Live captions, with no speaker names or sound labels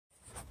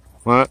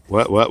What?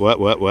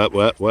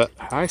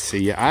 I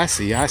see you. I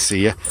see you.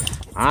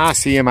 I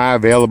see you, my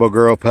available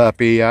girl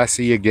puppy. I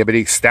see you,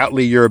 Gibbity.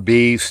 Stoutly, you're a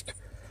beast.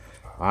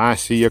 I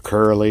see you,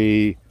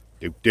 Curly.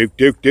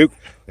 Duke.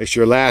 It's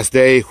your last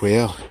day.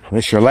 Well,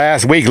 it's your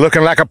last week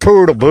looking like a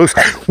poodle, Boost.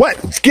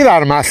 What? Get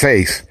out of my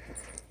face.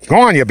 Go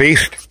on, you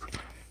beast.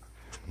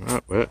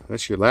 Well,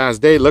 that's your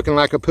last day looking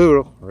like a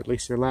poodle, or at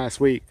least your last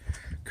week.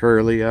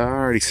 Curly, I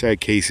already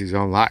said Casey's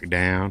on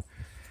lockdown.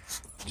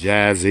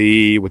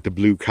 Jazzy with the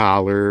blue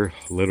collar,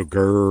 little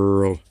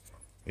girl.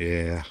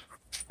 Yeah.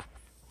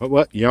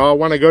 What? Y'all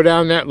want to go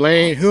down that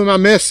lane? Who am I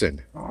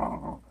missing?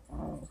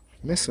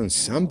 Missing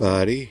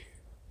somebody.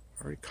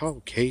 I already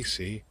called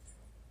Casey.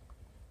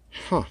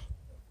 Huh.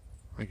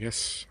 I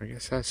guess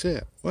that's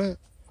it. What?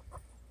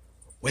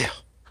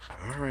 Well.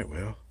 All right,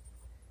 well.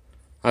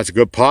 That's a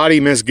good potty,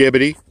 Miss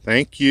Gibbity.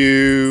 Thank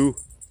you.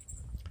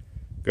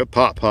 Good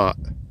pot.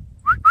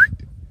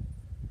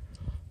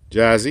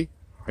 Jazzy,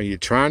 are you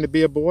trying to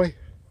be a boy?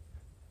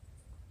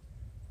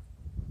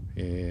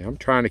 Yeah, I'm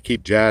trying to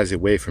keep Jazzy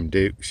away from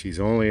Duke. She's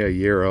only a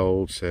year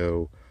old,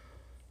 so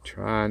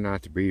try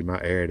not to breed my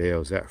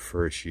Airedales that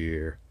first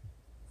year.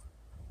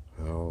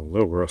 Oh,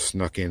 little girl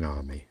snuck in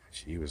on me.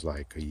 She was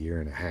like a year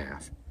and a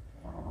half.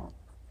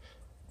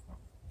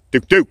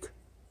 Duke.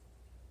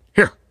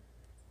 Here.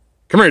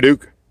 Come here,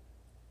 Duke.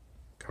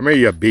 Come here,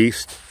 you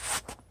beast.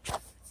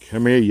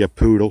 Come here, you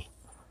poodle.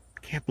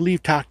 Can't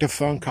believe Dr.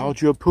 Fun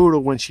called you a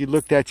poodle when she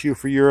looked at you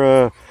for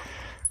your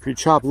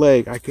chopped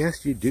leg. I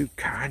guess you do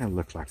kind of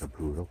look like a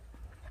poodle.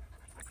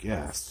 I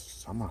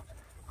guess.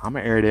 I'm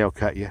an Airedale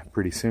cut you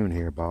pretty soon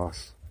here,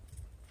 boss.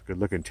 Good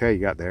looking tail you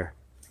got there.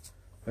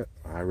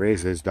 I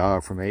raised this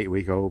dog from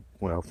 8-week-old,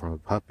 well, from a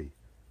puppy.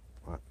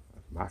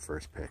 My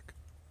first pick.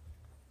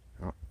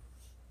 Oh,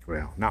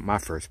 well, not my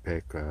first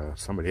pick.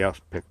 Somebody else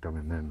picked them,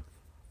 and then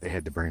they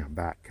had to bring them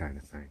back, kind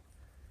of thing.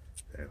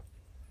 So,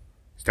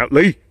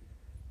 Stoutly.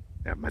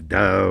 That's my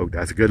dog.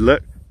 That's a good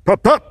look.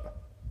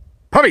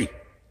 Puppy.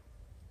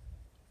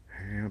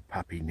 Yeah,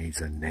 puppy needs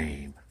a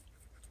name.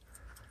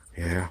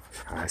 Yeah,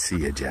 I see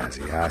you,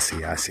 Jazzy. I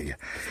see you.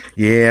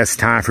 Yeah, it's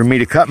time for me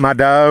to cut my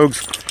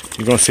dogs.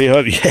 You're gonna see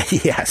her.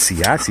 Yeah, I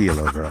see you,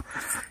 little girl.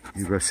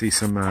 You're gonna see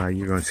some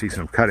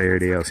cut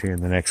Airedales here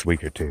in the next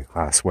week or two.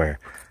 I swear.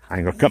 I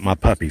ain't gonna cut my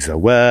puppies. So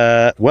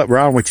what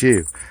wrong with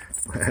you?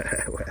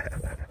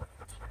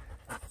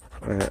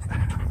 I'm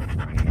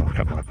gonna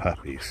cut my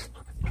puppies.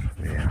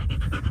 Yeah.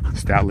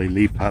 Stoutly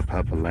leave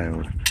pup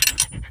alone.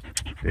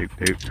 Duke.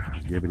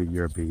 Gibbity,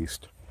 you're a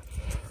beast.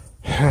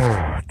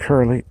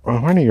 Curly,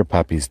 when are your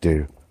puppies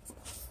due?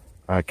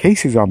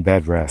 Casey's on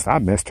bed rest. I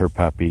missed her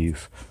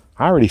puppies.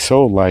 I already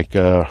sold like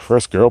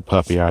first girl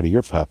puppy out of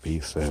your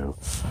puppies, so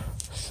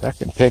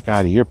second pick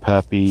out of your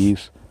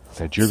puppies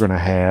that you're gonna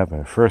have,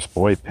 and first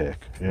boy pick.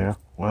 Yeah.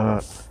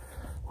 What?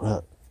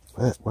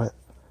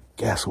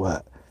 Guess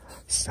what?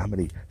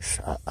 Somebody,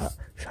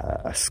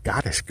 a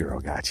Scottish girl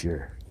got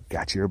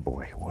your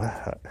boy.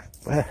 What?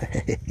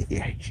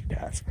 Yeah, she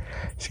does.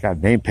 She got a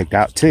name picked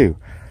out too.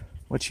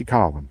 What'd she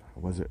call him?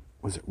 Was it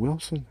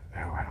Wilson? Oh,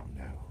 I don't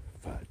know.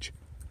 Fudge.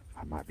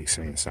 I might be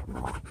saying something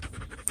wrong.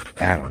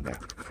 I don't know.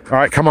 All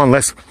right, come on,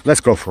 let's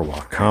go for a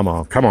walk. Come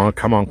on. All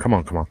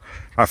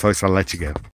right, folks, I'll let you go.